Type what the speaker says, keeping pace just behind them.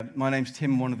My name's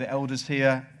Tim, one of the elders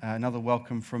here. Another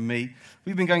welcome from me.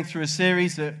 We've been going through a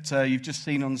series that you've just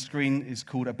seen on the screen. Is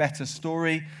called A Better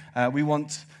Story. We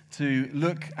want to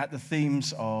look at the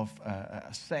themes of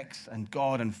sex and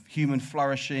God and human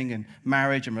flourishing and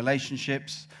marriage and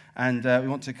relationships. And we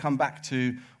want to come back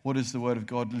to what does the Word of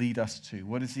God lead us to?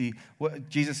 What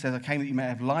Jesus says, I came that you may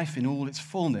have life in all its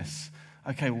fullness.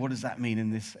 Okay, well, what does that mean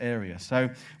in this area? So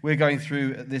we're going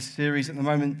through this series at the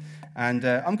moment, and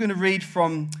I'm going to read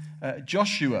from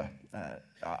Joshua.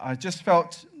 I just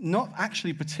felt not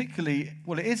actually particularly,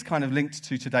 well, it is kind of linked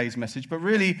to today's message, but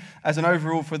really as an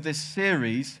overall for this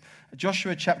series,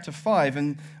 Joshua chapter 5,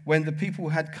 and when the people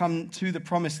had come to the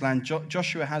promised land,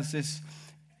 Joshua has this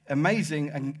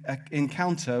amazing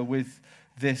encounter with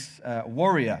this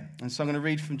warrior. And so I'm going to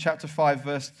read from chapter 5,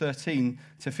 verse 13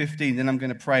 to 15. Then I'm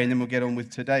going to pray, and then we'll get on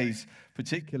with today's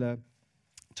particular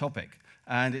topic.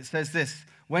 And it says this: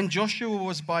 When Joshua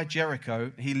was by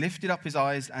Jericho, he lifted up his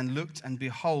eyes and looked, and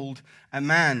behold, a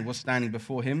man was standing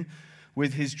before him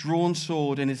with his drawn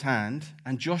sword in his hand.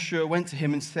 And Joshua went to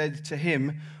him and said to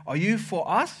him, Are you for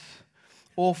us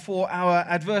or for our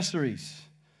adversaries?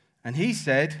 And he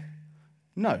said,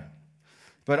 No,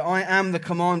 but I am the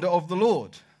commander of the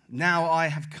Lord. Now I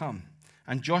have come.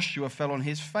 And Joshua fell on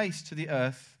his face to the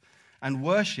earth and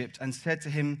worshipped and said to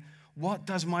him, What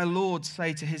does my Lord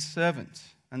say to his servant?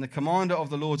 And the commander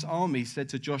of the Lord's army said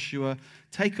to Joshua,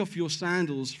 Take off your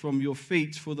sandals from your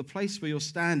feet, for the place where you're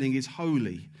standing is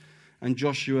holy. And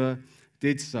Joshua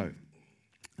did so.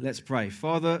 Let's pray.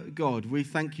 Father God, we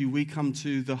thank you. We come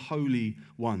to the Holy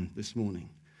One this morning.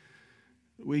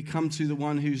 We come to the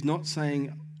one who's not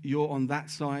saying, You're on that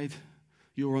side,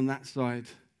 you're on that side,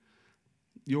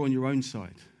 you're on your own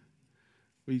side.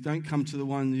 We don't come to the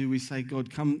one who we say,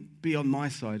 God, come be on my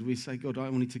side. We say, God, I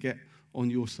need to get on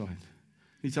your side.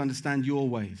 I need to understand your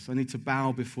ways. I need to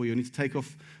bow before you. I need to take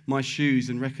off my shoes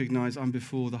and recognize I'm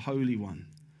before the Holy One.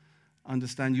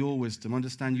 Understand your wisdom,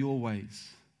 understand your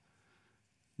ways.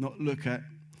 Not look at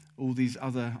all these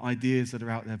other ideas that are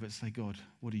out there, but say, God,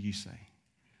 what do you say?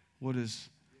 What does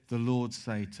the Lord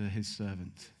say to his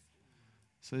servant?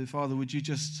 So, Father, would you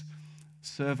just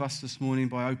serve us this morning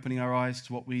by opening our eyes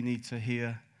to what we need to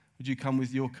hear? Would you come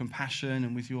with your compassion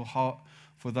and with your heart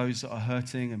for those that are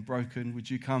hurting and broken? Would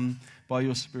you come by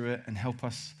your Spirit and help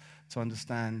us to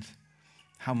understand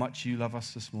how much you love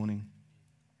us this morning?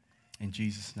 In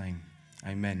Jesus' name,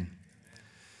 amen.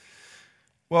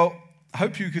 Well, I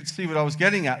hope you could see what I was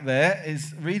getting at there,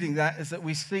 is reading that, is that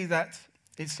we see that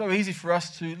it's so easy for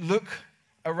us to look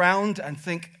around and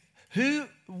think,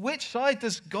 which side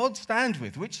does God stand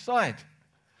with? Which side?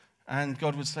 And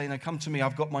God would say, no, come to me,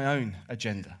 I've got my own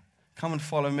agenda. Come and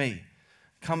follow me.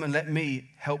 Come and let me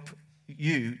help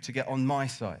you to get on my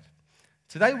side.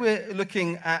 Today we're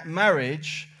looking at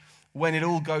marriage when it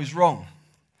all goes wrong.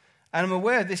 And I'm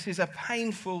aware this is a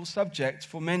painful subject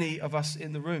for many of us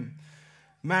in the room.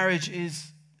 Marriage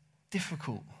is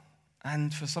difficult.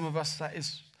 And for some of us that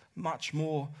is much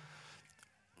more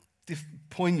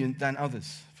poignant than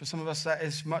others. For some of us, that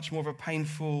is much more of a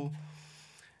painful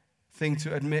thing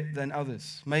to admit than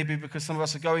others. Maybe because some of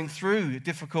us are going through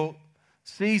difficult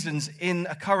seasons in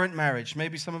a current marriage.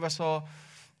 Maybe some of us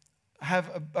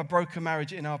have a broken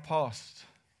marriage in our past.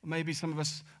 Maybe some of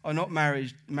us are not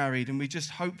married, and we just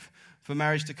hope for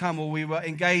marriage to come, or we were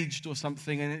engaged or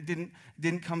something and it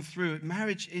didn't come through.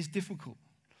 Marriage is difficult.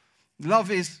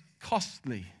 Love is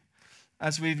costly.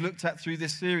 As we've looked at through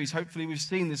this series, hopefully we've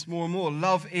seen this more and more.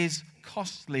 Love is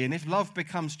costly. And if love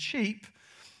becomes cheap,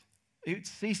 it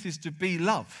ceases to be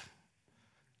love.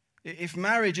 If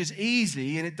marriage is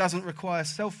easy and it doesn't require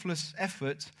selfless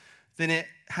effort, then it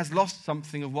has lost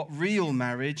something of what real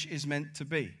marriage is meant to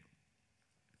be.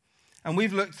 And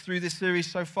we've looked through this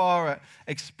series so far at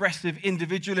expressive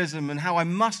individualism and how I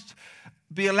must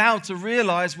be allowed to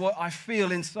realize what I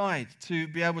feel inside to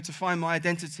be able to find my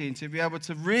identity and to be able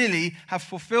to really have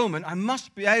fulfillment. I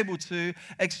must be able to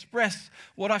express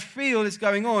what I feel is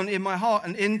going on in my heart.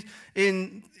 And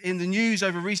in the news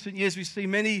over recent years, we see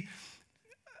many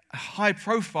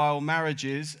high-profile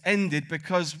marriages ended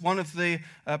because one of the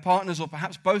partners, or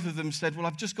perhaps both of them, said, well,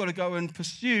 I've just got to go and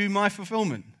pursue my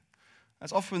fulfillment.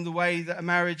 That's often the way that a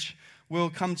marriage will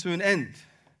come to an end.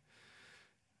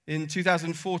 In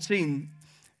 2014,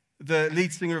 the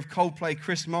lead singer of Coldplay,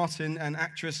 Chris Martin, and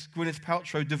actress Gwyneth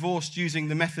Paltrow divorced using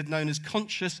the method known as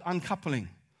conscious uncoupling.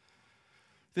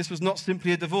 This was not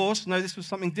simply a divorce. No, this was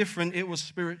something different. It was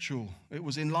spiritual. It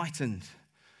was enlightened.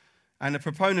 And a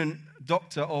proponent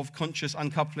doctor of conscious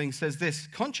uncoupling says this: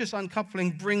 conscious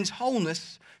uncoupling brings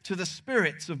wholeness to the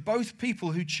spirits of both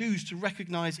people who choose to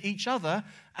recognize each other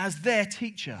as their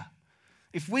teacher.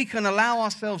 if we can allow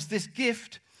ourselves this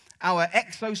gift, our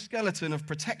exoskeleton of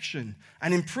protection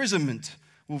and imprisonment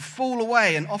will fall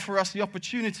away and offer us the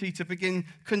opportunity to begin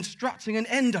constructing an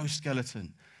endoskeleton,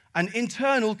 an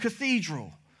internal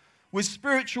cathedral with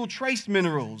spiritual trace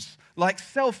minerals like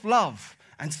self-love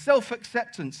and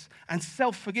self-acceptance and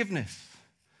self-forgiveness.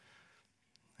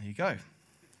 There you go.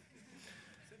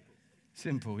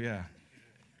 Simple, yeah.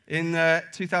 In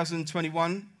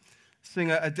 2021,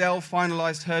 singer Adele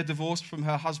finalized her divorce from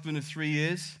her husband of 3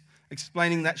 years,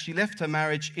 explaining that she left her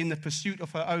marriage in the pursuit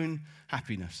of her own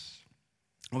happiness.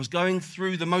 I was going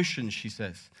through the motions, she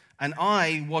says, and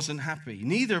I wasn't happy.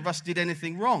 Neither of us did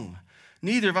anything wrong.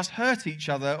 Neither of us hurt each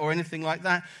other or anything like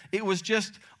that. It was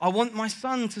just, I want my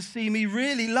son to see me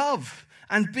really love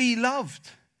and be loved.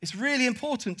 It's really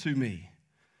important to me.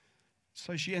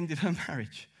 So she ended her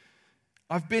marriage.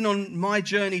 I've been on my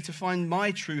journey to find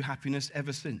my true happiness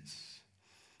ever since.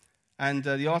 And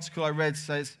the article I read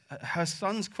says, her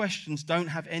son's questions don't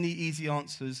have any easy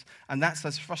answers, and that's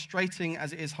as frustrating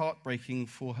as it is heartbreaking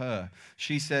for her.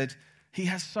 She said, he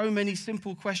has so many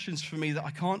simple questions for me that I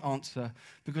can't answer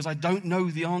because I don't know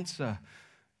the answer.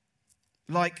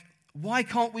 Like, why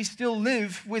can't we still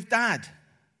live with Dad?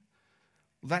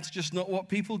 Well, that's just not what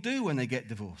people do when they get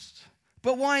divorced.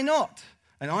 But why not?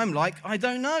 And I'm like, I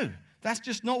don't know. That's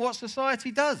just not what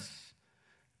society does.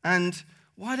 And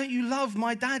why don't you love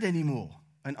my dad anymore?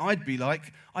 And I'd be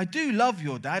like, I do love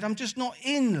your dad, I'm just not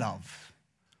in love.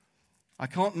 I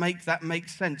can't make that make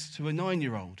sense to a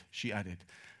 9-year-old, she added.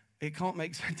 It can't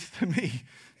make sense to me,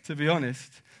 to be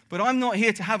honest. But I'm not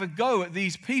here to have a go at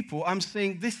these people. I'm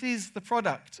saying this is the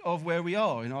product of where we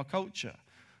are in our culture.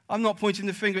 I'm not pointing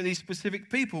the finger at these specific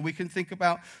people. We can think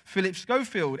about Philip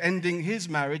Schofield ending his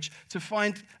marriage to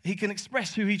find he can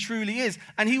express who he truly is.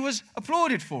 And he was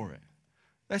applauded for it.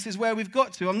 This is where we've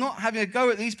got to. I'm not having a go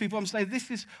at these people. I'm saying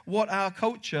this is what our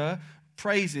culture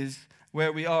praises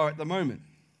where we are at the moment.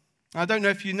 I don't know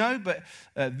if you know, but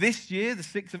this year, the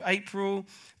 6th of April,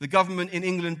 the government in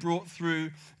England brought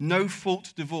through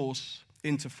no-fault divorce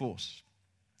into force.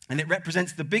 And it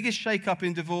represents the biggest shake-up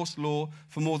in divorce law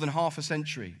for more than half a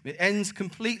century. It ends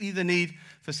completely the need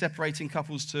for separating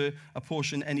couples to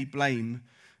apportion any blame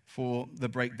for the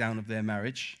breakdown of their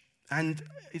marriage. And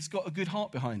it's got a good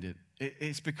heart behind it.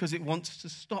 It's because it wants to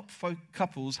stop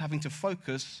couples having to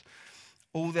focus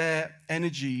all their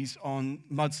energies on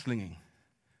mudslinging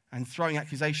and throwing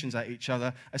accusations at each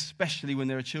other, especially when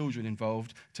there are children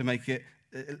involved, to make it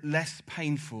less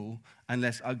painful and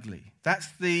less ugly.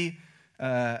 That's the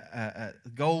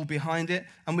goal behind it,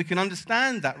 and we can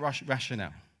understand that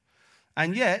rationale.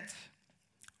 And yet,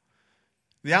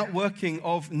 the outworking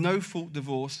of no-fault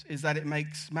divorce is that it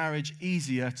makes marriage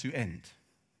easier to end.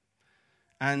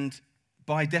 And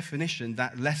by definition,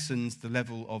 that lessens the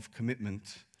level of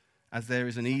commitment, as there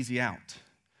is an easy out.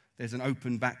 There's an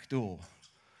open back door.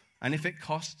 And if it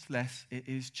costs less, it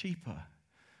is cheaper.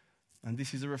 And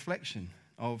this is a reflection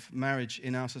of marriage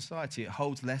in our society. It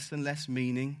holds less and less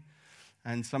meaning.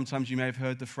 And sometimes you may have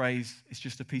heard the phrase, it's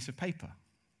just a piece of paper.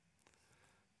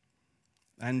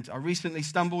 And I recently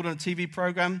stumbled on a TV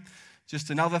program, just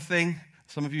another thing,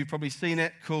 some of you have probably seen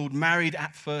it, called Married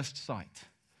at First Sight.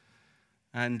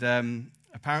 And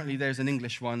apparently there's an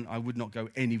English one. I would not go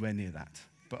anywhere near that.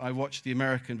 But I watched the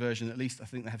American version. At least I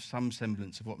think they have some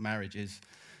semblance of what marriage is.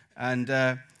 And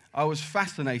I was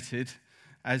fascinated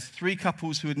as 3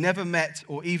 couples who had never met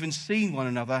or even seen one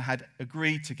another had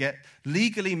agreed to get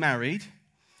legally married,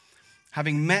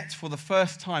 having met for the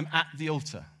first time at the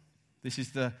altar. This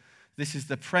is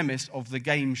the premise of the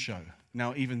game show.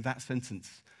 Now, even that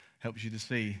sentence helps you to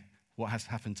see what has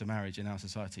happened to marriage in our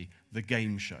society. The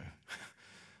game show.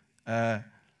 So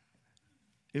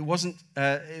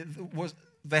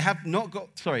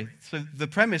the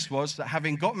premise was that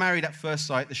having got married at first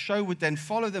sight, the show would then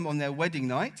follow them on their wedding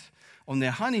night, on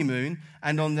their honeymoon,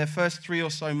 and on their first 3 or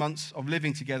so months of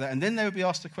living together. And then they would be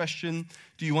asked the question,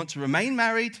 do you want to remain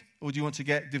married or do you want to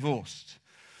get divorced?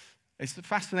 It's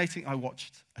fascinating. I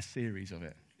watched a series of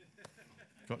it.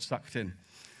 Got sucked in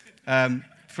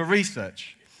for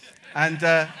research. And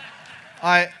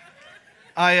I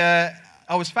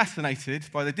was fascinated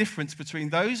by the difference between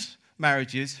those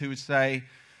marriages who would say,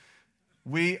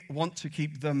 we want to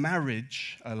keep the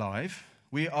marriage alive.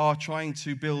 We are trying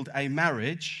to build a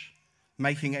marriage,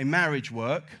 making a marriage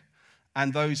work,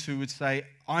 and those who would say,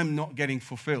 I'm not getting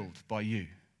fulfilled by you.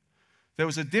 There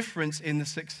was a difference in the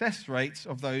success rates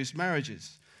of those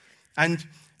marriages. And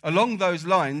along those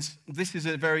lines, this is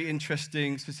a very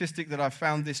interesting statistic that I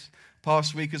found this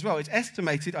past week as well. It's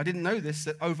estimated, I didn't know this,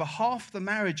 that over half the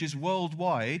marriages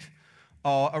worldwide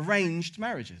are arranged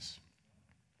marriages.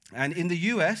 And in the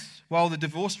US, while the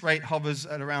divorce rate hovers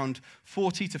at around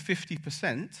 40 to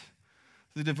 50%,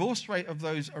 the divorce rate of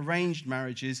those arranged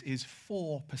marriages is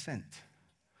 4%.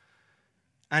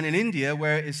 And in India,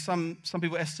 where it is some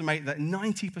people estimate that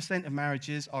 90% of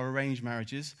marriages are arranged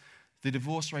marriages, the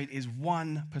divorce rate is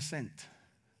 1%.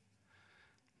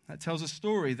 That tells a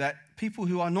story that people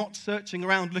who are not searching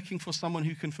around looking for someone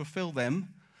who can fulfill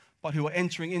them, but who are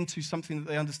entering into something that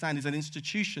they understand is an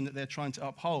institution that they're trying to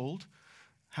uphold,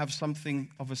 have something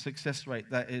of a success rate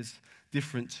that is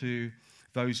different to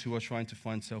those who are trying to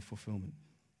find self-fulfillment.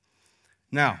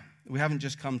 Now, we haven't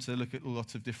just come to look at a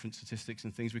lot of different statistics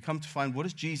and things. We come to find, what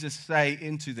does Jesus say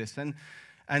into this?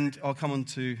 And I'll come on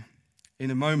to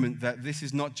in a moment that this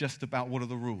is not just about what are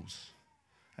the rules.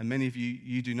 And many of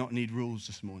you do not need rules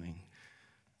this morning.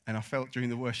 And I felt during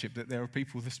the worship that there are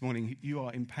people this morning, you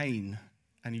are in pain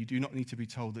and you do not need to be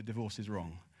told that divorce is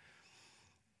wrong.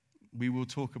 We will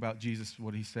talk about Jesus,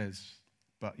 what he says,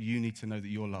 but you need to know that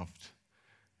you're loved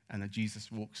and that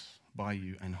Jesus walks by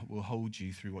you and will hold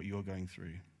you through what you're going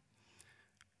through.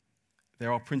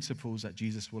 There are principles that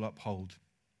Jesus will uphold,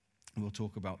 and we'll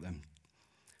talk about them.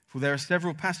 For there are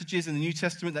several passages in the New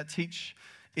Testament that teach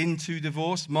into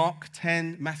divorce. Mark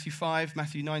 10, Matthew 5,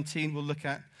 Matthew 19, we'll look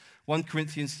at 1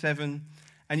 Corinthians 7.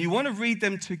 And you want to read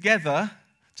them together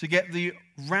to get the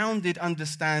rounded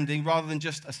understanding rather than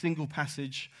just a single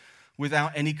passage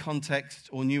without any context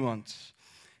or nuance.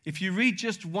 If you read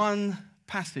just one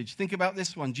passage, think about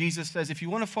this one. Jesus says, if you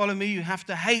want to follow me, you have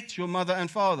to hate your mother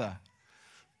and father.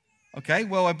 Okay,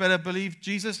 well, I better believe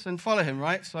Jesus and follow him,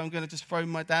 right? So I'm going to just phone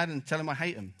my dad and tell him I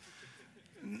hate him.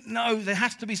 No, there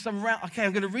has to be some round. Okay,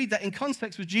 I'm going to read that in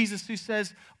context with Jesus who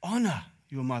says, honor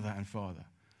your mother and father.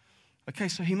 Okay,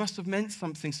 so he must have meant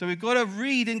something. So we've got to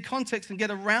read in context and get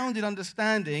a rounded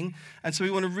understanding. And so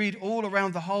we want to read all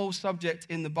around the whole subject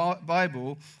in the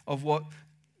Bible of what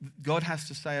God has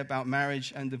to say about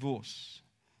marriage and divorce.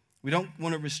 We don't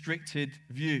want a restricted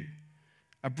view.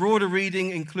 A broader reading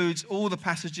includes all the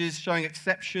passages showing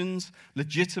exceptions,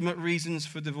 legitimate reasons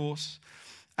for divorce.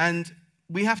 And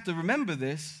we have to remember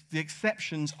this, the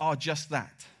exceptions are just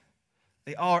that.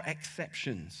 They are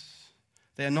exceptions.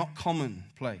 They are not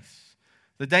commonplace.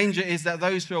 The danger is that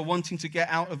those who are wanting to get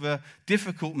out of a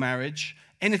difficult marriage,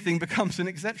 anything becomes an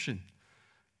exception.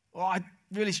 Well, I'm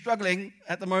really struggling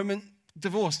at the moment.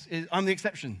 Divorce, I'm the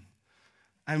exception.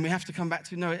 And we have to come back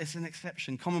to, no, it's an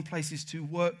exception. Commonplace is to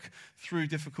work through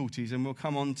difficulties, and we'll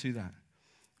come on to that.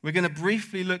 We're going to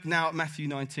briefly look now at Matthew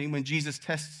 19 when Jesus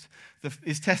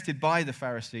is tested by the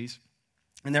Pharisees.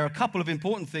 And there are a couple of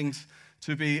important things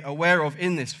to be aware of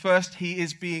in this. First, he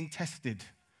is being tested.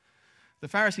 The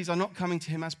Pharisees are not coming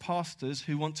to him as pastors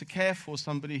who want to care for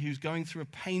somebody who's going through a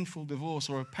painful divorce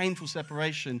or a painful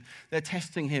separation. They're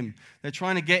testing him. They're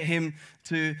trying to get him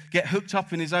to get hooked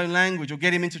up in his own language or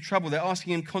get him into trouble. They're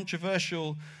asking him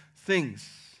controversial things.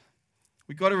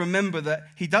 We've got to remember that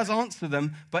he does answer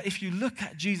them, but if you look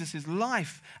at Jesus'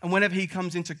 life and whenever he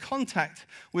comes into contact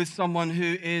with someone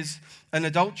who is an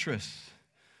adulteress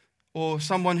or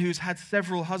someone who's had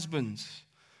several husbands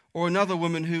or another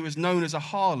woman who is known as a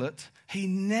harlot, he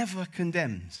never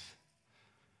condemns.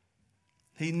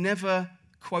 He never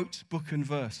quotes book and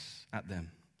verse at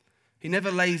them. He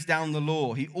never lays down the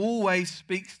law. He always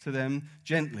speaks to them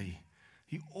gently.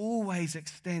 He always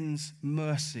extends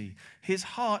mercy. His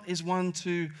heart is one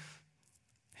to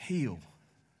heal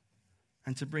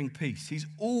and to bring peace. He's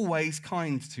always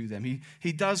kind to them.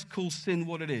 He does call sin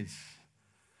what it is,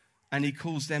 and he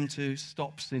calls them to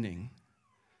stop sinning.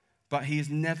 But he is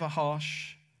never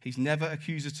harsh. He's never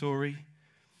accusatory.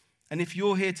 And if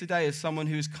you're here today as someone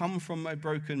who has come from a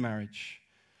broken marriage,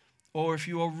 or if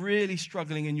you are really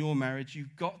struggling in your marriage,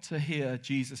 you've got to hear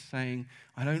Jesus saying,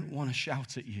 I don't want to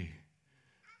shout at you.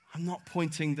 I'm not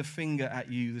pointing the finger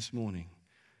at you this morning.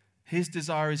 His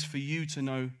desire is for you to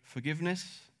know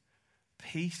forgiveness,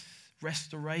 peace,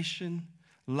 restoration,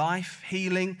 life,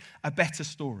 healing, a better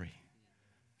story.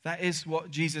 That is what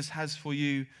Jesus has for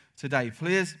you today.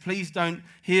 Please don't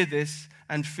hear this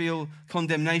and feel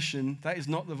condemnation. That is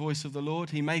not the voice of the Lord.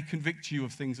 He may convict you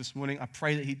of things this morning. I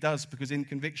pray that he does, because in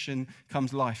conviction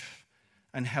comes life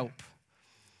and help.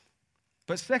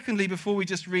 But secondly, before we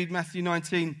just read Matthew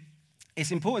 19,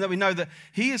 it's important that we know that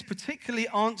he is particularly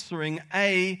answering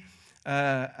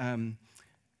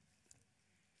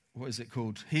what is it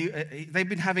called? They've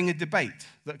been having a debate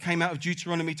that came out of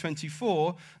Deuteronomy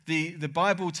 24. The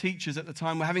Bible teachers at the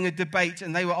time were having a debate,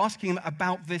 and they were asking him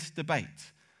about this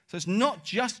debate. So it's not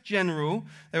just general.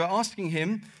 They were asking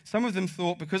him, some of them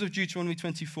thought because of Deuteronomy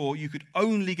 24, you could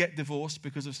only get divorced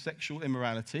because of sexual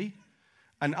immorality.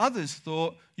 And others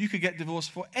thought you could get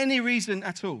divorced for any reason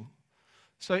at all.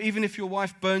 So even if your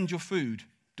wife burned your food,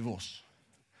 divorce.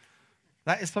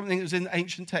 That is something that was in the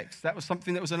ancient text. That was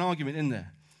something that was an argument in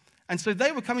there. And so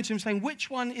they were coming to him saying, which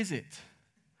one is it?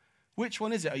 Which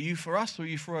one is it? Are you for us or are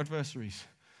you for our adversaries?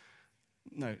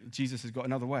 No, Jesus has got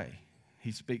another way.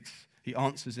 He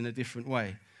answers in a different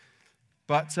way.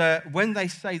 But when they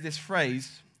say this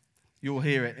phrase, you'll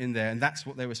hear it in there, and that's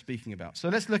what they were speaking about. So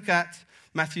let's look at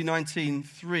Matthew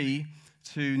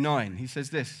 19:3-9. He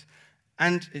says this,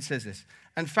 and it says this,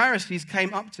 and Pharisees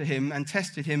came up to him and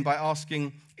tested him by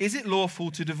asking, is it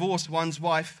lawful to divorce one's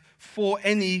wife for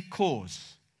any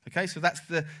cause? Okay, so that's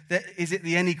is it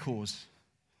the any cause?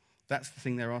 That's the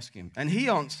thing they're asking him. And he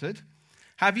answered,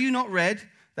 have you not read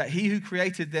that he who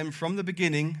created them from the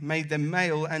beginning made them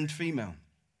male and female?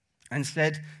 And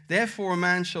said, therefore a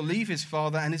man shall leave his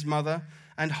father and his mother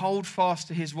and hold fast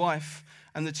to his wife,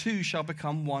 and the two shall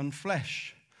become one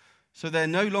flesh. So they're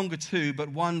no longer two, but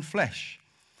one flesh.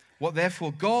 What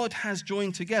therefore God has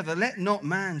joined together, let not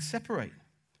man separate.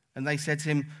 And they said to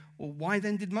him, well, why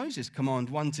then did Moses command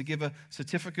one to give a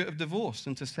certificate of divorce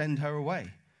and to send her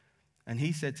away? And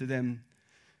he said to them,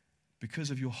 because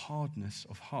of your hardness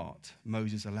of heart,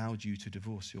 Moses allowed you to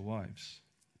divorce your wives.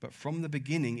 But from the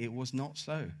beginning it was not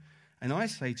so. And I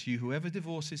say to you, whoever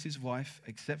divorces his wife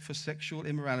except for sexual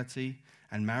immorality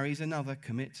and marries another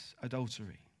commits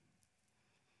adultery.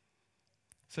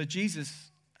 So Jesus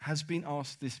has been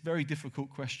asked this very difficult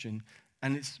question,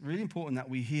 and it's really important that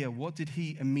we hear, what did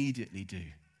he immediately do?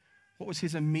 What was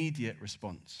his immediate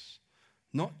response?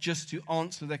 Not just to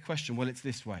answer their question, well, it's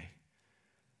this way,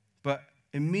 but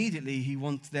immediately he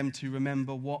wants them to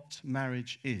remember what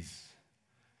marriage is.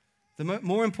 The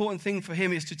more important thing for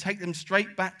him is to take them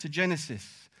straight back to Genesis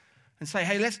and say,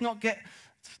 hey, let's not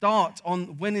start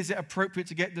on when is it appropriate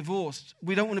to get divorced.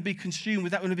 We don't want to be consumed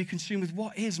with that. We want to be consumed with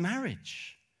what is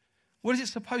marriage? What is it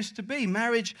supposed to be?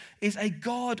 Marriage is a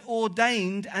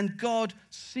God-ordained and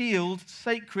God-sealed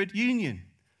sacred union.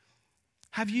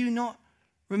 Have you not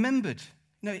remembered?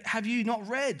 No, have you not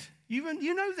read?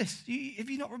 You know this.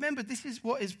 If you not remembered, this is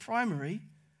what is primary.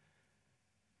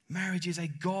 Marriage is a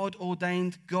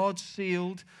God-ordained,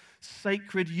 God-sealed,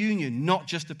 sacred union, not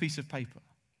just a piece of paper.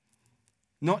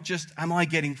 Not just, am I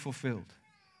getting fulfilled?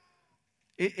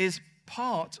 It is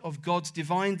part of God's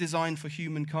divine design for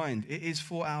humankind. It is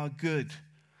for our good.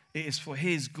 It is for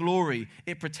his glory.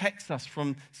 It protects us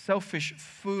from selfish,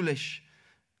 foolish,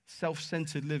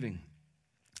 self-centered living.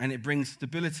 And it brings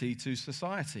stability to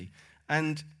society.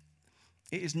 And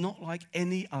it is not like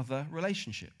any other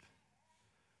relationship.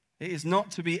 It is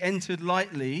not to be entered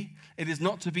lightly, it is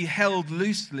not to be held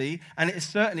loosely, and it is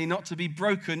certainly not to be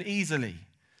broken easily.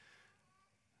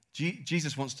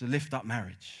 Jesus wants to lift up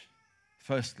marriage.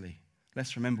 Firstly,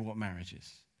 let's remember what marriage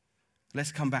is.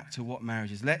 Let's come back to what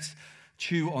marriage is. Let's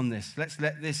chew on this. Let's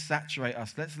let this saturate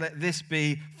us. Let's let this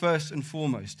be first and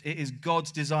foremost. It is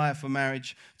God's desire for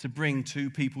marriage to bring two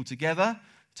people together,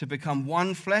 to become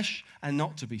one flesh, and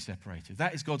not to be separated.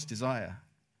 That is God's desire.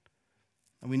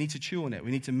 And we need to chew on it. We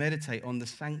need to meditate on the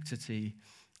sanctity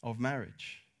of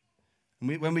marriage.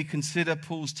 And when we consider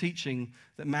Paul's teaching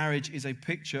that marriage is a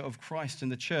picture of Christ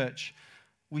and the church,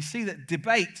 we see that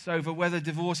debates over whether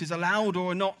divorce is allowed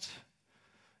or not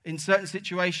in certain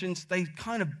situations, they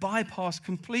kind of bypass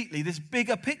completely this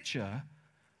bigger picture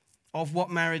of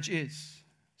what marriage is.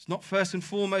 It's not first and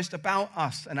foremost about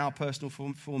us and our personal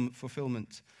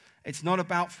fulfillment. It's not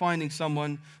about finding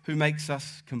someone who makes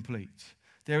us complete.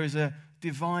 There is a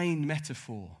divine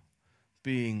metaphor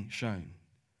being shown.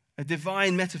 A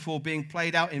divine metaphor being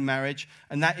played out in marriage,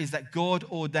 and that is that God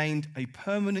ordained a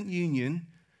permanent union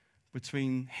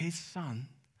between his Son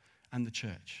and the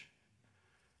church.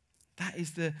 That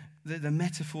is the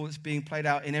metaphor that's being played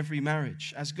out in every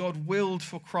marriage. As God willed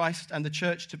for Christ and the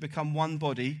church to become one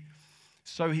body,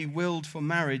 so he willed for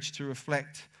marriage to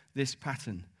reflect this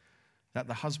pattern, that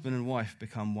the husband and wife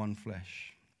become one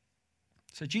flesh.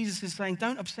 So Jesus is saying,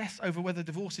 don't obsess over whether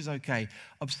divorce is okay.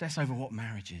 Obsess over what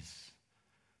marriage is.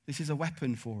 This is a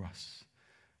weapon for us.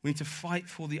 We need to fight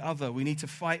for the other. We need to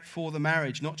fight for the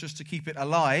marriage, not just to keep it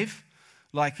alive,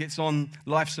 like it's on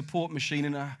life support machine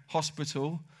in a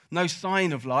hospital. No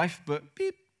sign of life, but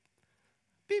beep,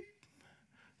 beep,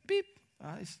 beep.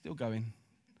 It's still going.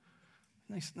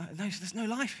 There's no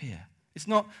life here. It's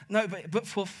not, but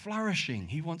for flourishing.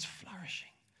 He wants flourishing.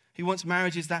 He wants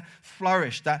marriages that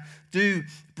flourish, that do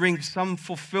bring some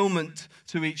fulfillment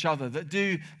to each other, that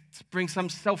do bring some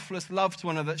selfless love to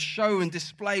one another, that show and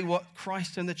display what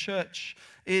Christ and the church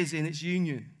is in its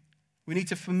union. We need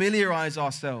to familiarize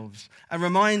ourselves and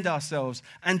remind ourselves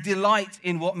and delight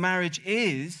in what marriage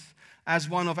is as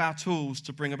one of our tools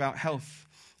to bring about health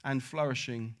and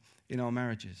flourishing in our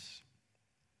marriages.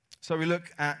 So we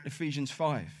look at Ephesians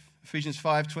 5. Ephesians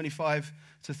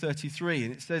 5:25-33.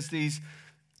 And it says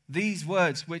these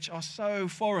words, which are so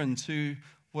foreign to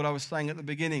what I was saying at the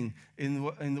beginning,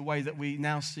 in the way that we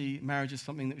now see marriage as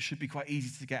something that should be quite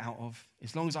easy to get out of,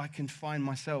 as long as I can find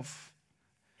myself.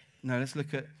 No, let's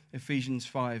look at Ephesians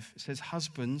 5. It says,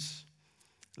 husbands,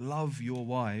 love your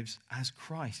wives as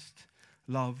Christ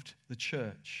loved the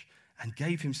church and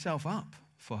gave himself up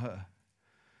for her,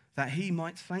 that he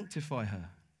might sanctify her,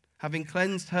 having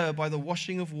cleansed her by the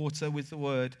washing of water with the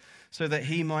word, so that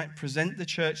he might present the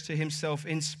church to himself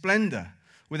in splendor,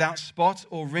 without spot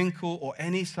or wrinkle or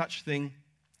any such thing,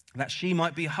 that she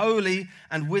might be holy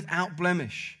and without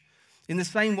blemish. In the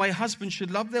same way, husbands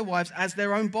should love their wives as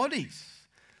their own bodies.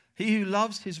 He who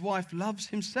loves his wife loves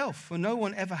himself, for no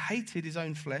one ever hated his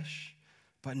own flesh,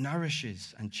 but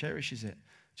nourishes and cherishes it,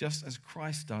 just as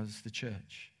Christ does the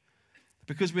church,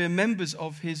 because we are members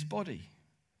of his body.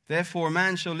 Therefore, a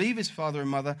man shall leave his father and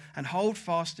mother and hold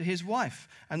fast to his wife,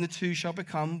 and the two shall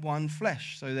become one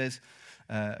flesh. So there's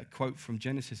a quote from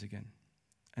Genesis again.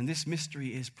 And this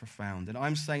mystery is profound, and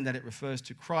I'm saying that it refers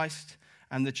to Christ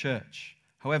and the church.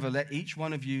 However, let each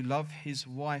one of you love his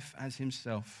wife as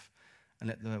himself, and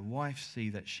let the wife see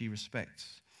that she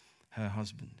respects her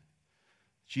husband.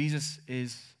 Jesus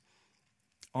is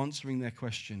answering their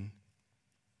question,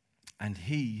 and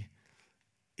he,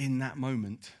 in that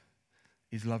moment,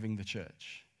 is loving the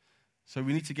church. So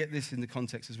we need to get this in the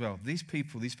context as well. These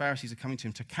people, these Pharisees, are coming to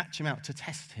him to catch him out, to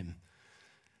test him.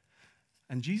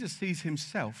 And Jesus sees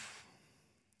himself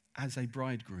as a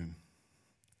bridegroom.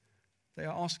 They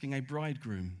are asking a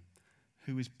bridegroom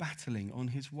who is battling on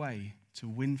his way to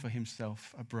win for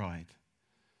himself a bride,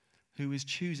 who is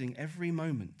choosing every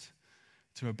moment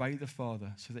to obey the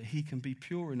Father so that he can be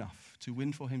pure enough to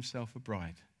win for himself a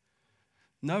bride,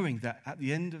 knowing that at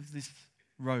the end of this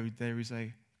road there is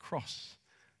a cross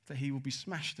that he will be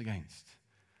smashed against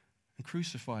and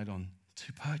crucified on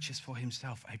to purchase for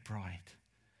himself a bride,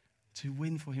 to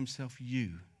win for himself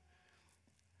you.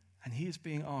 And he is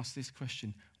being asked this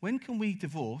question: when can we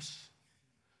divorce?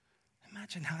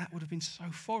 Imagine how that would have been so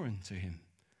foreign to him.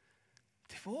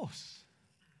 Divorce.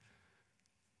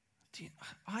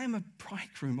 I am a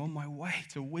bridegroom on my way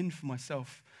to win for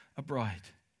myself a bride.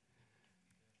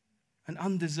 An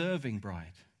undeserving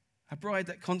bride. A bride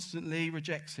that constantly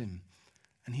rejects him.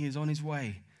 And he is on his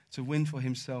way to win for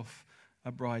himself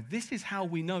a bride. This is how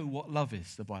we know what love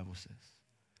is, the Bible says.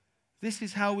 This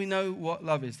is how we know what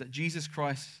love is, that Jesus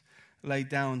Christ laid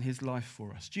down his life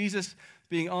for us. Jesus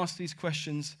being asked these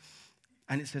questions,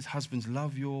 and it says, husbands,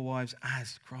 love your wives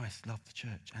as Christ loved the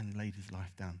church and laid his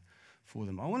life down for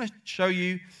them. I want to show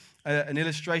you an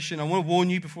illustration. I want to warn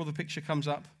you before the picture comes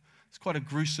up. It's quite a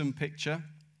gruesome picture.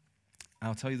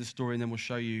 I'll tell you the story and then we'll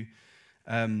show you.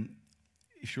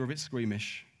 If you're a bit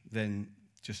squeamish, then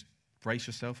just brace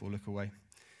yourself or look away.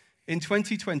 In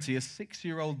 2020, a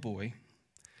 6-year-old boy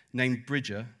named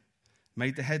Bridger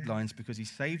made the headlines because he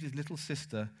saved his little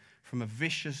sister from a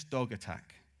vicious dog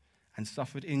attack and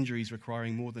suffered injuries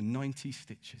requiring more than 90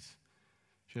 stitches.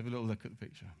 Should we have a little look at the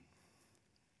picture?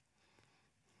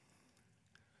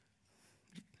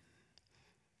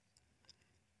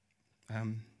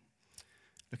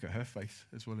 Look at her face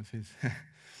as well as his.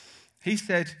 He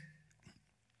said,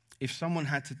 if someone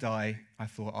had to die, I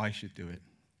thought I should do it.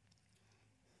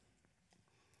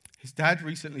 His dad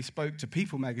recently spoke to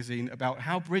People magazine about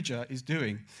how Bridger is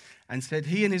doing and said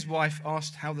he and his wife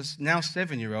asked how the now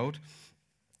 7-year-old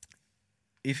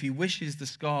if he wishes the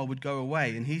scar would go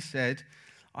away. And he said,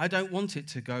 I don't want it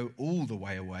to go all the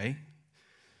way away.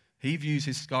 He views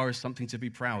his scar as something to be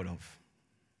proud of.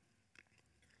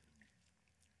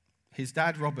 His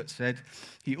dad, Robert, said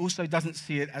he also doesn't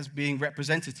see it as being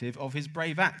representative of his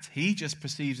brave act. He just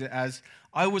perceives it as,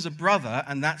 I was a brother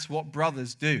and that's what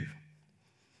brothers do.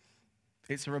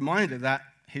 It's a reminder that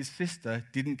his sister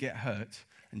didn't get hurt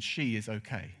and she is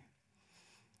okay.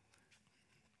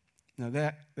 Now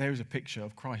there is a picture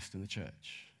of Christ in the church.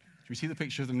 Do we see the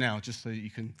picture of them now, just so that you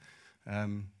can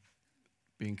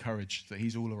be encouraged that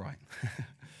he's all right?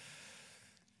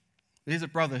 There's a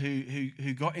brother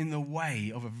who got in the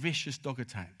way of a vicious dog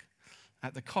attack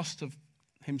at the cost of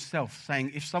himself,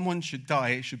 saying, if someone should die,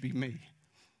 it should be me.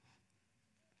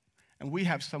 And we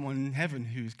have someone in heaven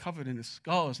who's covered in the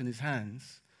scars in his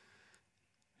hands,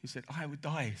 who said, I would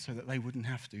die so that they wouldn't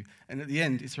have to. And at the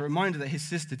end, it's a reminder that his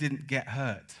sister didn't get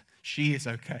hurt. She is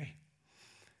okay.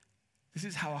 This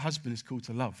is how a husband is called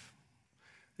to love.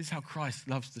 This is how Christ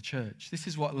loves the church. This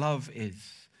is what love is,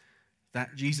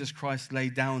 that Jesus Christ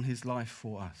laid down his life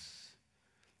for us.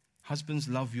 Husbands,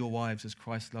 love your wives as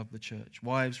Christ loved the church.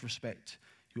 Wives, respect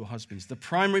your husbands. The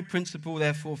primary principle,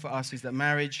 therefore, for us is that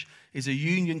marriage is a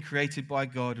union created by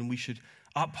God, and we should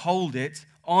uphold it,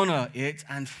 honor it,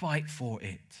 and fight for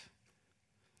it.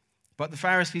 But the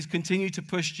Pharisees continue to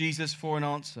push Jesus for an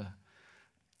answer.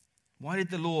 Why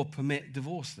did the law permit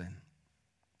divorce then?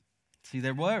 See,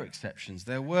 there were exceptions.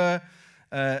 There were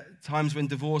times when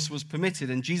divorce was permitted,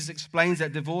 and Jesus explains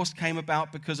that divorce came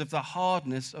about because of the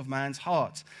hardness of man's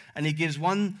heart. And he gives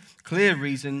one clear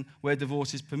reason where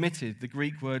divorce is permitted. The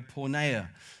Greek word porneia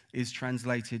is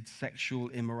translated sexual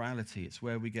immorality. It's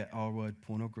where we get our word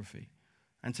pornography.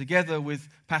 And together with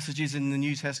passages in the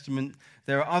New Testament,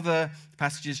 there are other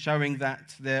passages showing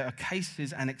that there are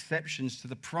cases and exceptions to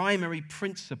the primary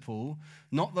principle,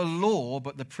 not the law,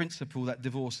 but the principle that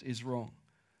divorce is wrong.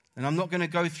 And I'm not going to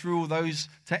go through all those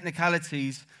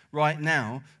technicalities right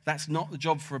now. That's not the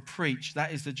job for a preach.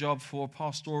 That is the job for a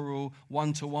pastoral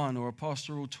one-to-one or a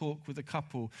pastoral talk with a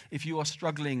couple. If you are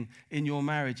struggling in your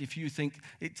marriage, if you think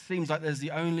it seems like there's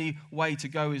the only way to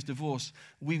go is divorce,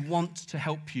 we want to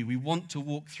help you. We want to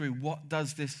walk through, what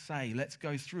does this say? Let's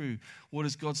go through. What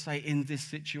does God say in this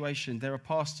situation? There are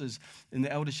pastors in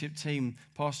the eldership team,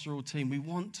 pastoral team. We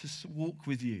want to walk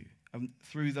with you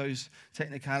through those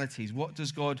technicalities. What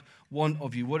does God want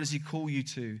of you? What does he call you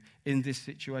to in this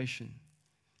situation?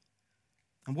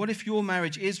 And what if your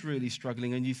marriage is really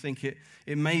struggling and you think it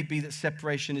may be that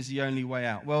separation is the only way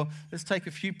out? Well, let's take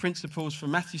a few principles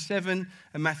from Matthew 7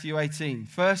 and Matthew 18.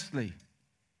 Firstly,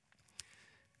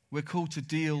 we're called to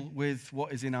deal with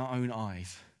what is in our own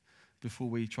eyes before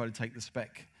we try to take the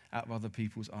speck out of other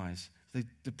people's eyes.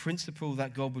 The principle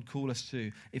that God would call us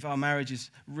to, if our marriage is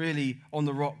really on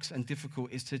the rocks and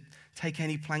difficult, is to take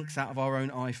any planks out of our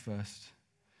own eye first,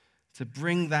 to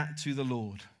bring that to the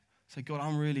Lord. Say, God,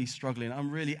 I'm really struggling. I'm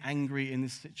really angry in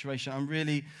this situation. I'm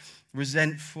really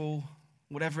resentful.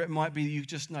 Whatever it might be, you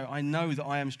just know. I know that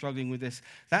I am struggling with this.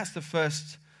 That's the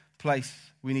first place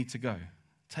we need to go.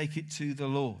 Take it to the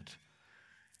Lord.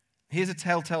 Here's a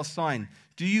telltale sign.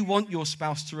 Do you want your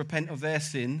spouse to repent of their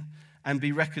sin and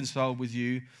be reconciled with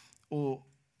you, or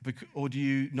do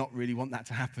you not really want that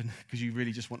to happen because you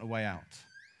really just want a way out?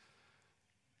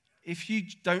 If you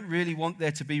don't really want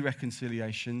there to be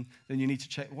reconciliation, then you need to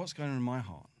check what's going on in my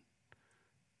heart.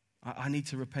 I need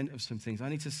to repent of some things. I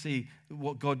need to see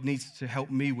what God needs to help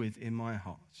me with in my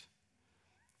heart.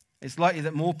 It's likely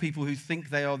that more people who think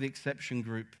they are the exception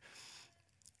group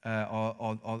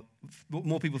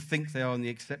more people think they are in the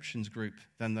exceptions group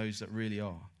than those that really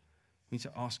are. We need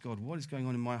to ask God, what is going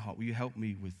on in my heart? Will you help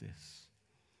me with this?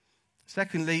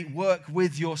 Secondly, work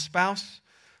with your spouse.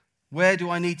 Where do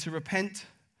I need to repent?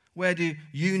 Where do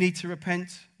you need to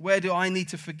repent? Where do I need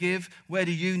to forgive? Where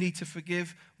do you need to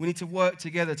forgive? We need to work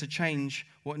together to change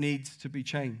what needs to be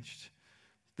changed.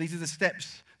 These are the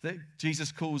steps that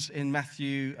Jesus calls in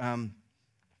Matthew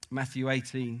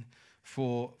 18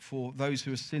 for those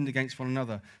who have sinned against one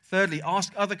another. Thirdly,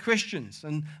 ask other Christians.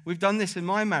 And we've done this in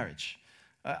my marriage.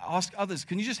 Ask others,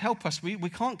 can you just help us? We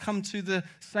can't come to the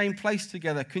same place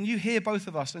together. Can you hear both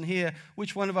of us and hear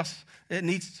which one of us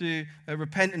needs to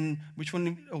repent and which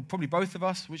one, or probably both of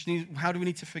us, how do we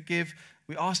need to forgive?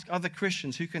 We ask other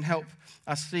Christians who can help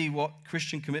us see what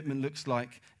Christian commitment looks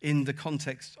like in the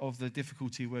context of the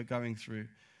difficulty we're going through.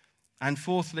 And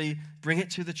fourthly, bring it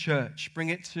to the church, bring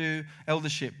it to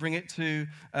eldership, bring it to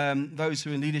those who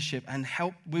are in leadership, and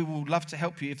help. We will love to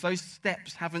help you. If those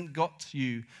steps haven't got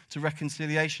you to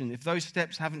reconciliation, if those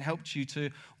steps haven't helped you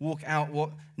to walk out what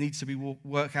needs to be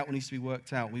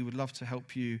worked out, we would love to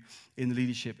help you in the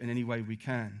leadership in any way we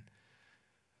can.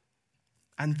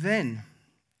 And then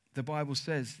the Bible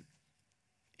says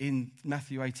in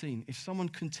Matthew 18, if someone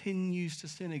continues to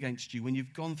sin against you when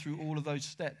you've gone through all of those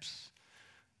steps,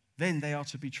 then they are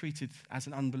to be treated as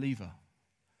an unbeliever.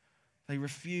 They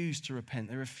refuse to repent.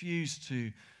 They refuse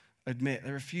to admit. They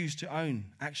refuse to own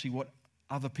actually what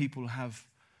other people have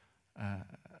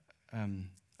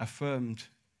affirmed.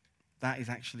 That is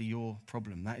actually your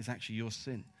problem. That is actually your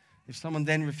sin. If someone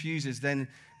then refuses, then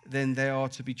they are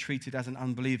to be treated as an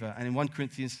unbeliever. And in 1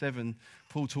 Corinthians 7,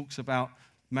 Paul talks about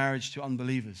marriage to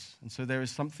unbelievers. And so there is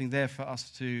something there for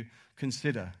us to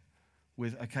consider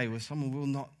with, someone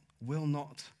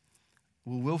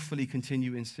will willfully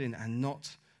continue in sin and not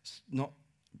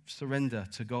surrender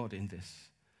to God in this,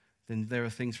 then there are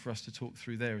things for us to talk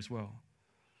through there as well.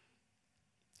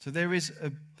 So there is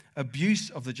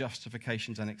abuse of the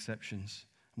justifications and exceptions.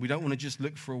 We don't want to just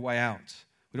look for a way out.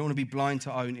 We don't want to be blind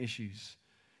to our own issues.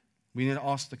 We need to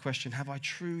ask the question, have I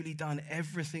truly done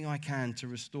everything I can to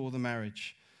restore the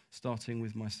marriage, starting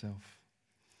with myself?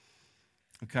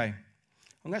 Okay,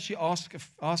 I'm going to actually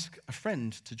ask a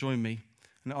friend to join me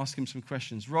and ask him some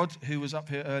questions. Rod, who was up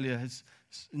here earlier, has,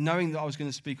 knowing that I was going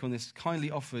to speak on this,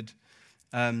 kindly offered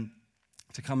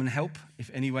to come and help if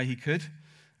any way he could.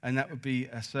 And that would be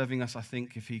serving us, I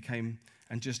think, if he came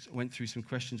and just went through some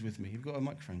questions with me. You've got a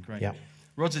microphone, great. Yeah.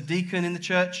 Rod's a deacon in the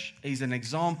church. He's an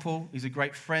example. He's a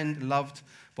great friend, loved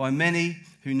by many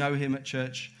who know him at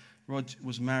church. Rod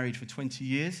was married for 20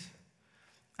 years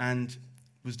and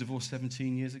was divorced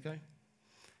 17 years ago.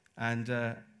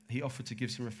 And he offered to give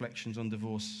some reflections on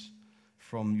divorce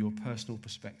from your personal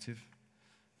perspective.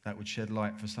 That would shed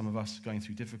light for some of us going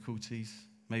through difficulties,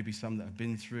 maybe some that have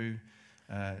been through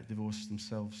divorce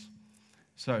themselves.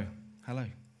 So, hello.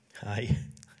 Hi.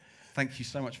 Thank you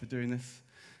so much for doing this.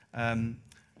 I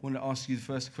want to ask you the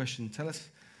first question. Tell us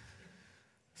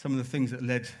some of the things that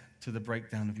led to the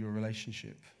breakdown of your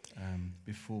relationship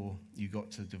before you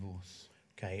got to divorce.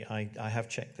 Okay, I have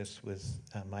checked this with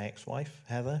my ex-wife,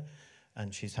 Heather,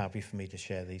 and she's happy for me to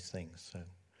share these things. So,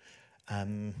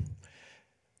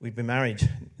 we've been married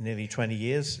nearly 20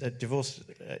 years.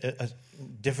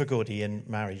 Difficulty in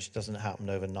marriage doesn't happen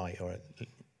overnight.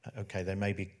 Okay, there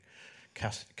may be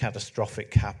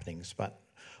catastrophic happenings, but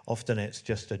often it's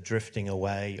just a drifting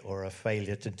away or a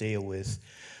failure to deal with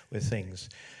things.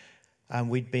 And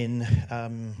we'd been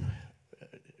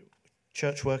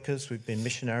church workers, we'd been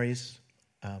missionaries.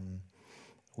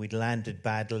 We'd landed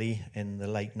badly in the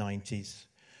late 90s,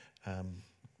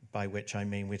 by which I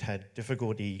mean we'd had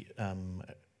difficulty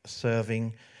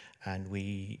serving, and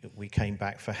we came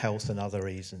back for health and other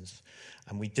reasons.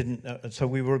 And we didn't, so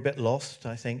we were a bit lost,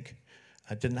 I think.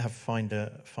 I didn't have find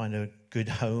a good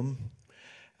home.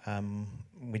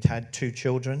 We'd had 2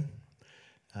 children,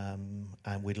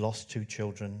 and we'd lost 2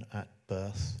 children at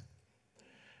birth.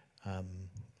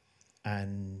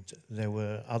 And there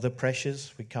were other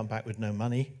pressures. We'd come back with no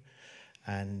money.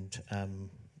 And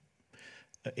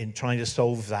in trying to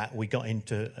solve that, we got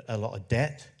into a lot of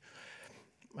debt.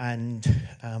 And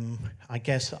I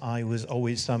guess I was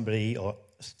always somebody, or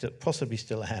possibly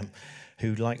still am,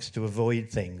 who likes to avoid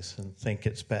things and think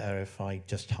it's better if I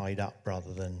just hide up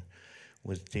rather than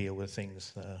deal with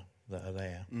things that are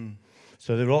there. Mm.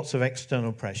 So there are lots of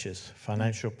external pressures,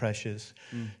 financial pressures,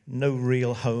 no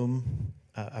real home,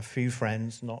 a few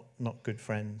friends, not good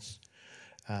friends,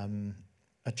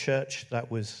 a church that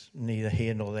was neither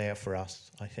here nor there for us,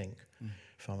 I think,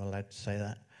 if I'm allowed to say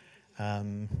that.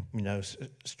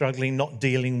 Struggling, not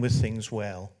dealing with things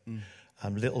well,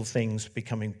 little things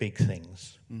becoming big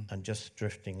things, and just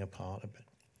drifting apart a bit.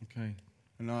 Okay,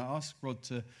 and I asked Rod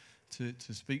to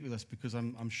speak with us because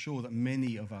I'm sure that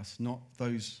many of us, not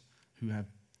those who have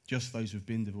just those who've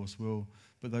been divorced,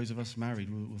 but those of us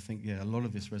married will think, yeah, a lot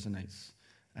of this resonates.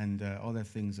 And are there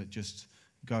things that just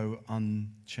go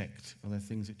unchecked? Are there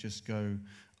things that just go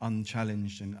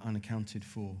unchallenged and unaccounted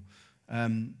for?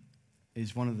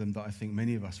 Is one of them that I think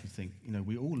many of us would think,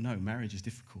 we all know marriage is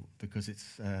difficult because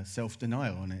it's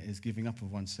self-denial and it is giving up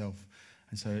of oneself.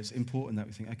 And so it's important that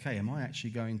we think, okay, am I actually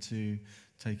going to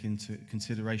take into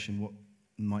consideration what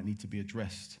might need to be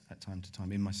addressed at time to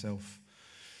time in myself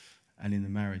and in the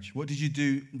marriage? What did you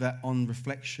do that on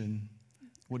reflection,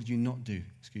 what did you not do,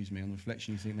 on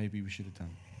reflection you think maybe we should have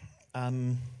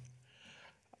done?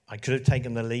 I could have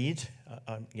taken the lead.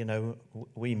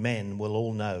 We men will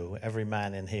all know, every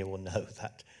man in here will know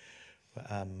that,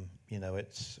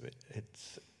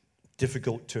 it's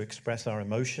difficult to express our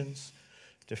emotions,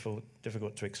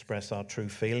 difficult to express our true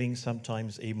feelings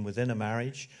sometimes, even within a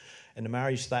marriage. In a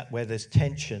marriage where there's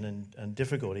tension and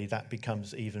difficulty, that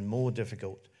becomes even more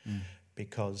difficult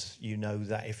because you know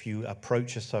that if you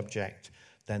approach a subject,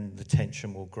 then the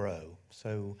tension will grow.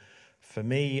 So for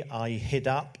me, I hid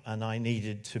up and I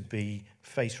needed to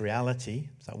face reality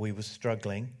that we were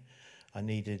struggling. I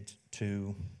needed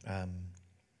to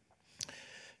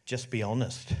just be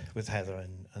honest with Heather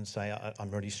and say, I'm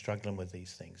really struggling with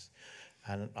these things.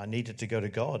 And I needed to go to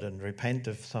God and repent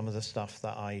of some of the stuff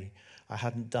that I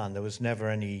hadn't done. There was never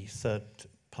any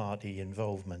third-party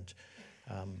involvement.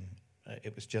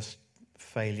 It was just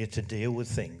failure to deal with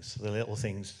things. The little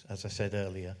things, as I said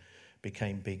earlier,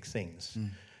 became big things.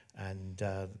 And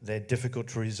they're difficult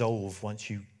to resolve once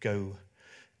you go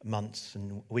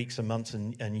weeks and months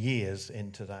and years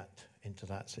into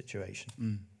that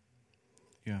situation.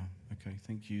 Yeah. Okay.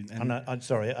 Thank you. And I'm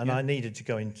sorry. And yeah. I needed to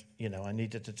go in. I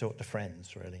needed to talk to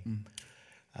friends really.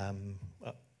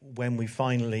 When we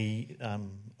finally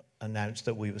announced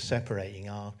that we were separating,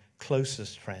 our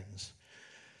closest friends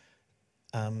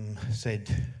said,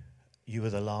 "You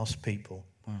were the last people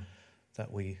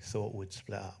that we thought would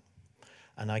split up."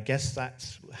 And I guess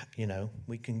that's,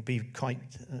 we can be quite,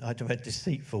 I don't know,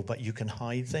 deceitful, but you can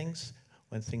hide things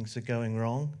when things are going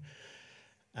wrong.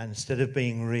 And instead of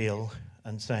being real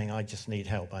and saying, I just need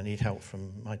help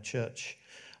from my church,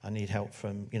 I need help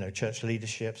from, church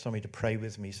leadership, somebody to pray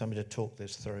with me, somebody to talk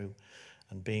this through,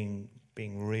 and being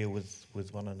real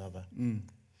with one another.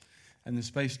 And the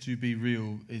space to be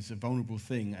real is a vulnerable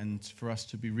thing, and for us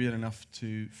to be real enough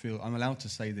to feel, I'm allowed to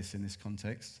say this in this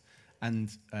context, and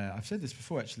I've said this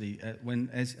before actually, when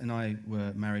Ez and I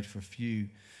were married for a few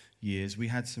years, we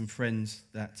had some friends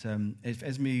that if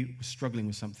Esme was struggling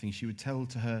with something, she would tell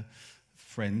to her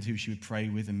friend who she would pray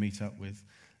with and meet up with,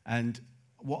 and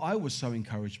what I was so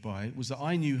encouraged by was that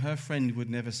I knew her friend would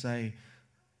never say,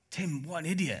 Tim, what an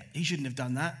idiot, he shouldn't have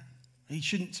done that. He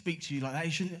shouldn't speak to you like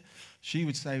that. She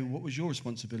would say, what was your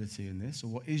responsibility in this? Or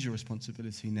what is your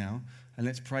responsibility now? And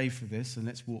let's pray for this and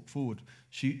let's walk forward.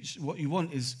 What you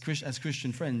want is, as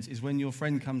Christian friends, is when your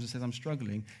friend comes and says, I'm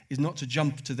struggling, is not to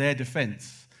jump to their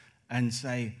defense and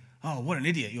say, oh, what an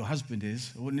idiot your husband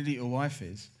is, or what an idiot your wife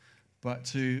is. But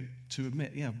to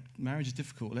admit, marriage is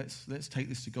difficult. Let's take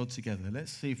this to God together.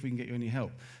 Let's see if we can get you any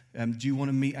help. Do you want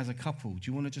to meet as a couple? Do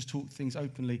you want to just talk things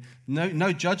openly?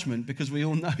 No judgment, because we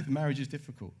all know that marriage is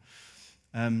difficult.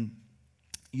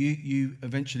 You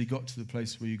eventually got to the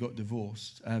place where you got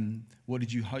divorced. What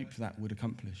did you hope that would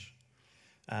accomplish?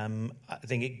 I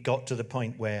think it got to the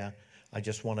point where I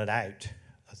just wanted out.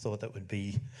 I thought that would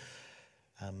be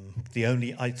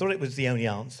I thought it was the only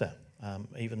answer,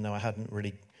 even though I hadn't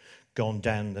really gone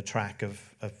down the track of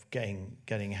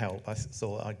getting help. I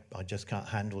thought I just can't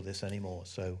handle this anymore.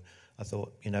 So I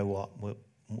thought, you know what,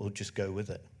 we'll just go with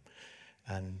it,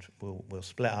 and we'll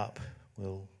split up.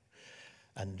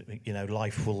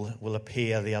 Life will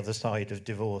appear the other side of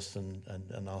divorce, and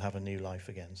I'll have a new life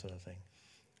again, sort of thing.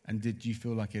 And did you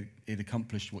feel like it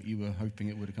accomplished what you were hoping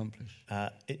it would accomplish?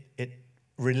 It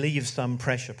relieved some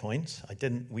pressure points.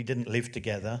 We didn't live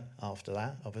together after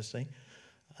that, obviously.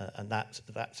 And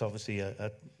that's obviously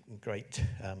a great,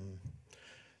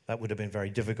 that would have been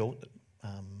very difficult,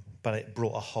 but it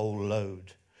brought a whole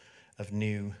load of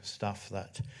new stuff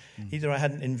that either I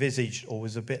hadn't envisaged or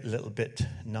was a little bit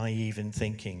naive in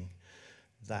thinking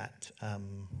that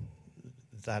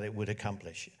it would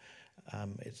accomplish.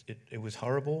 It was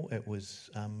horrible. It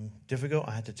was difficult.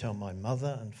 I had to tell my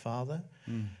mother and father.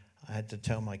 I had to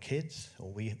tell my kids,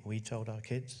 or we told our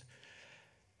kids.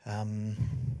 And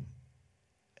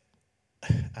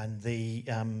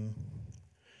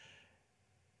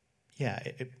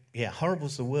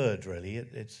horrible's the word, really.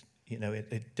 It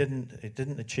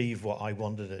didn't achieve what I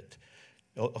wanted it.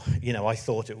 I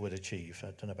thought it would achieve. I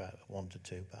don't know about wanted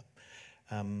to, but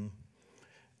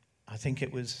I think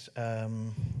it was.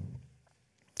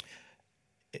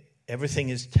 Everything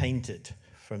is tainted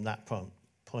from that point.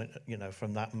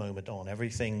 From that moment on, every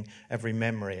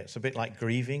memory. It's a bit like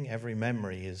grieving. Every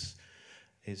memory is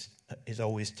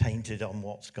always tainted on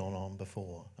what's gone on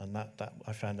before, and that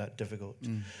I found that difficult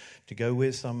to go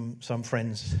with. Some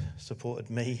friends supported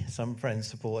me, some friends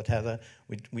supported Heather.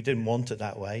 We didn't want it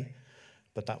that way,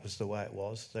 but that was the way it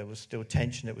was. There was still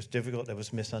tension. It was difficult. There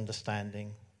was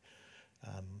misunderstanding.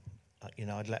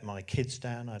 I'd let my kids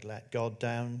down. I'd let God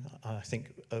down. I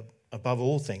think above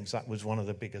all things, that was one of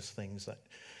the biggest things that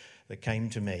came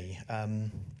to me.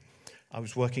 I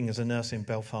was working as a nurse in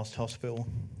Belfast Hospital.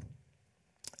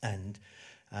 And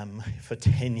for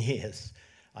 10 years,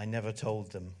 I never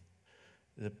told them,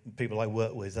 the people I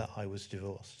worked with, that I was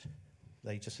divorced.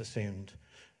 They just assumed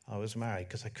I was married,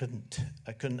 because I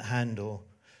couldn't handle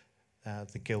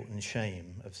the guilt and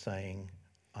shame of saying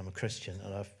I'm a Christian,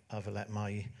 and I've let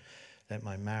my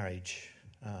marriage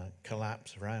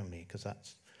collapse around me, because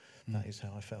that is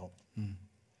how I felt.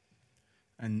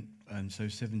 And so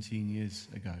 17 years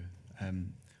ago,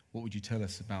 what would you tell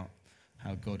us about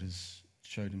how God has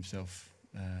showed himself,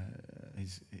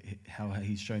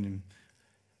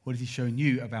 what has he shown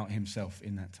you about himself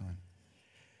in that time?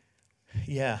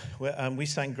 Yeah, we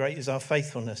sang Great Is Our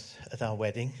Faithfulness at our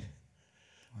wedding.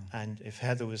 Wow. And if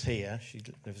Heather was here, she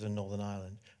lives in Northern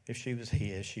Ireland, if she was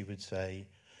here, she would say,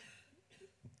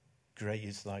 great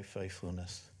is thy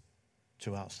faithfulness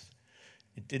to us.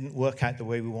 It didn't work out the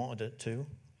way we wanted it to.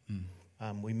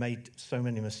 We made so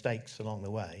many mistakes along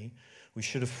the way. We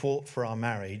should have fought for our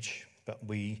marriage, but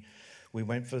we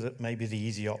went for maybe the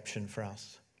easy option for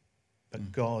us.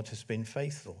 But God has been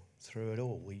faithful through it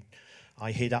all.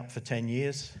 I hid up for 10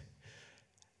 years.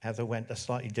 Heather went a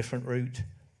slightly different route,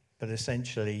 but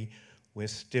essentially we've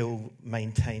still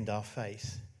maintained our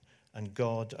faith. And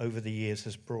God, over the years,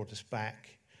 has brought us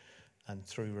back, and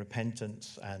through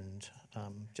repentance and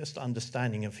just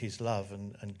understanding of his love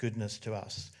and goodness to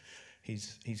us,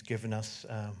 he's given us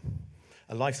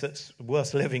a life that's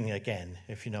worth living again,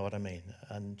 if you know what I mean.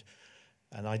 And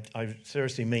And I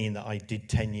seriously mean that I did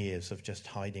 10 years of just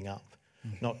hiding up,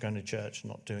 not going to church,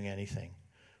 not doing anything.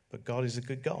 But God is a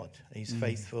good God. He's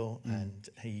faithful, and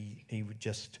he would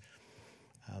just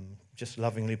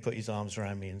lovingly put his arms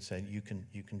around me and said, you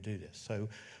can do this. So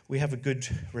we have a good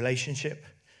relationship.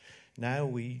 Now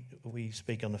we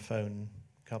speak on the phone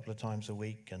a couple of times a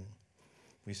week, and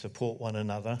we support one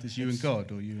another. Is you and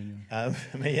God, or you and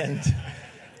your... Me and...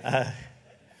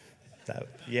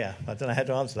 yeah, I don't know how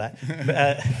to answer that.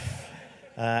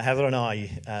 But, Heather and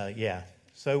I, yeah.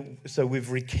 So we've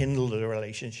rekindled a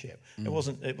relationship. It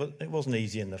wasn't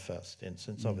easy in the first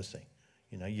instance, obviously.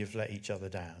 You know, you've let each other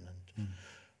down, and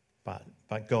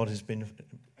but God has been,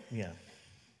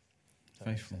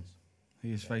 faithful.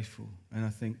 He is faithful, and I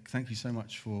think thank you so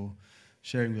much for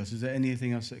sharing with us. Is there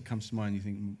anything else that comes to mind you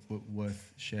think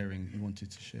worth sharing? You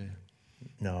wanted to share?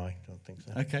 No, I don't think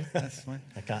so. Okay, that's fine.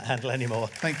 I can't handle any more.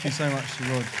 Thank you so much,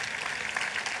 Rod.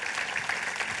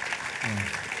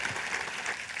 Yeah.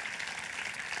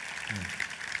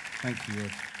 Thank you,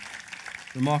 Rod.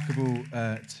 Remarkable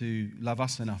to love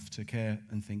us enough to care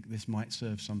and think this might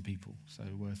serve some people, so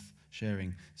worth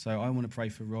sharing. So I want to pray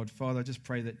for Rod. Father, I just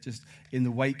pray that just in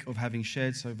the wake of having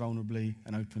shared so vulnerably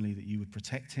and openly, that you would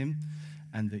protect him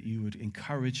and that you would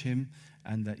encourage him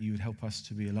and that you would help us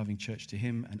to be a loving church to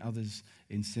him and others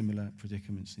in similar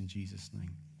predicaments, in Jesus'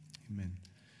 name. Amen.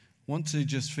 I want to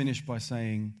just finish by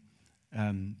saying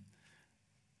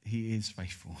he is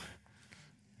faithful.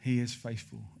 He is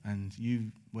faithful. And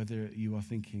you, whether you are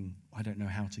thinking, I don't know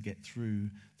how to get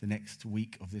through the next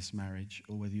week of this marriage,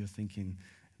 or whether you're thinking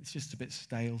it's just a bit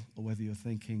stale, or whether you're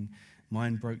thinking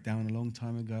mine broke down a long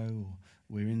time ago, or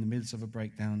we're in the midst of a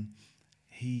breakdown,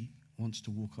 he wants to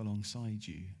walk alongside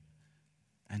you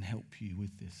and help you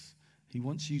with this. He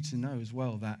wants you to know as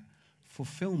well that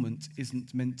fulfillment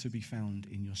isn't meant to be found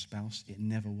in your spouse. It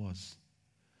never was.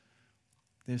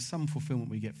 There's some fulfillment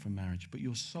we get from marriage, but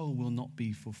your soul will not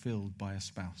be fulfilled by a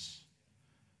spouse.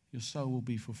 Your soul will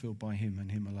be fulfilled by him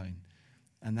and him alone.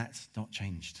 And that's not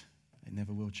changed. It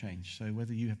never will change. So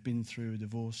whether you have been through a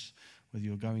divorce, whether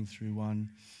you're going through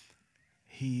one,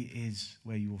 he is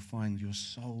where you will find your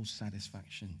soul's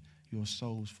satisfaction, your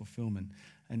soul's fulfillment.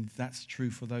 And that's true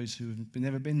for those who have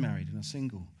never been married and are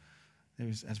single. There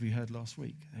is, as we heard last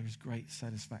week, there is great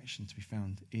satisfaction to be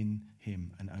found in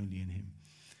him and only in him.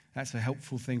 That's a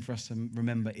helpful thing for us to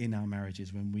remember in our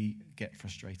marriages when we get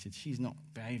frustrated. She's not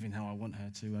behaving how I want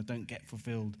her to. I don't get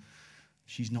fulfilled.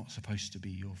 She's not supposed to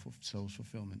be your soul's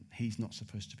fulfillment. He's not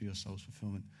supposed to be your soul's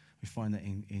fulfillment. We find that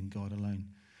in God alone.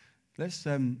 Let's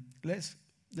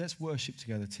worship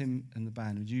together. Tim and the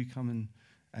band, would you come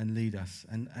and lead us?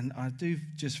 And I do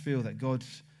just feel that God,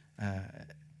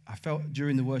 I felt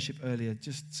during the worship earlier,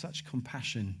 just such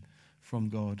compassion from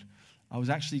God. I was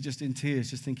actually just in tears,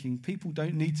 just thinking, people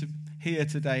don't need to hear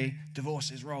today, divorce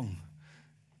is wrong.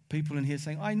 People in here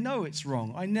saying, I know it's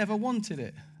wrong. I never wanted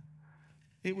it.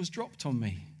 It was dropped on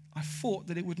me. I thought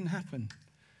that it wouldn't happen.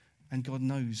 And God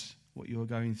knows what you're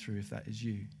going through if that is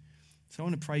you. So I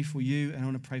want to pray for you, and I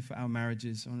want to pray for our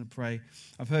marriages. I want to pray.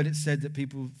 I've heard it said that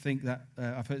people think that,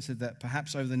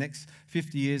 perhaps over the next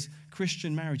 50 years,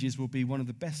 Christian marriages will be one of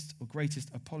the best or greatest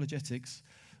apologetics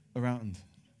around.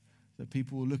 That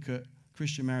people will look at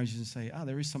Christian marriages and say,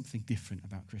 there is something different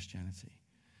about Christianity.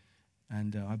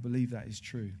 And I believe that is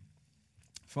true.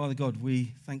 Father God,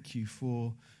 we thank you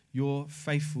for your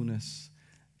faithfulness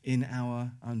in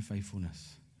our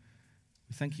unfaithfulness.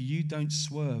 We thank you. You don't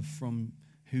swerve from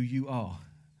who you are.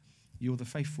 You're the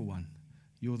faithful one.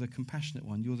 You're the compassionate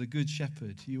one. You're the good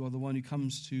shepherd. You are the one who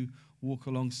comes to walk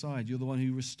alongside. You're the one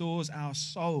who restores our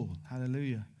soul.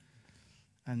 Hallelujah.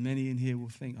 And many in here will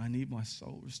think, I need my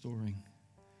soul restoring.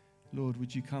 Lord,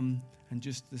 would you come and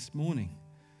just this morning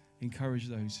encourage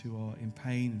those who are in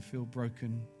pain and feel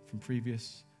broken from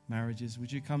previous marriages? Would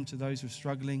you come to those who are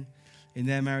struggling in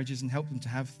their marriages and help them to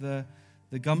have the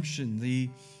gumption, the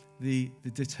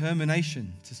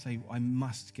determination to say, I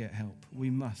must get help. We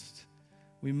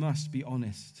must be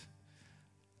honest.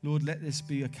 Lord, let this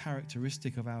be a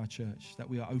characteristic of our church, that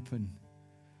we are open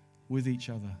with each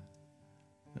other.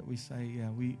 That we say,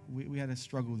 we had a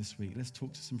struggle this week. Let's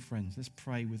talk to some friends. Let's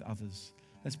pray with others.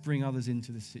 Let's bring others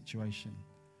into this situation.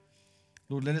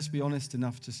 Lord, let us be honest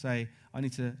enough to say, I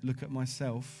need to look at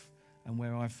myself and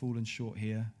where I've fallen short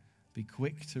here. Be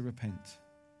quick to repent.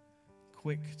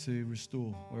 Quick to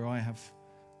restore where I have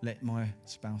let my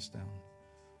spouse down.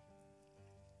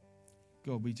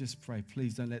 God, we just pray,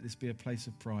 please don't let this be a place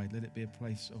of pride. Let it be a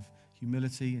place of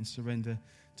humility and surrender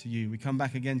to you. We come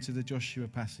back again to the Joshua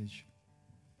passage.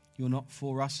 You're not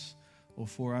for us or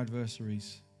for our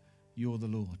adversaries. You're the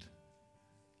Lord.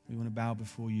 We want to bow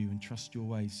before you and trust your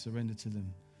ways, surrender to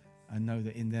them, and know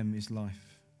that in them is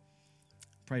life.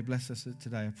 Pray, bless us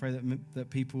today. I pray that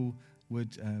people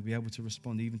would be able to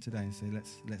respond even today and say,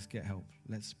 let's get help.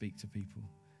 Let's speak to people.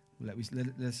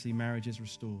 Let's see marriages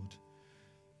restored.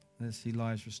 Let's see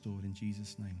lives restored in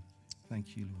Jesus' name.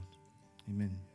 Thank you, Lord. Amen.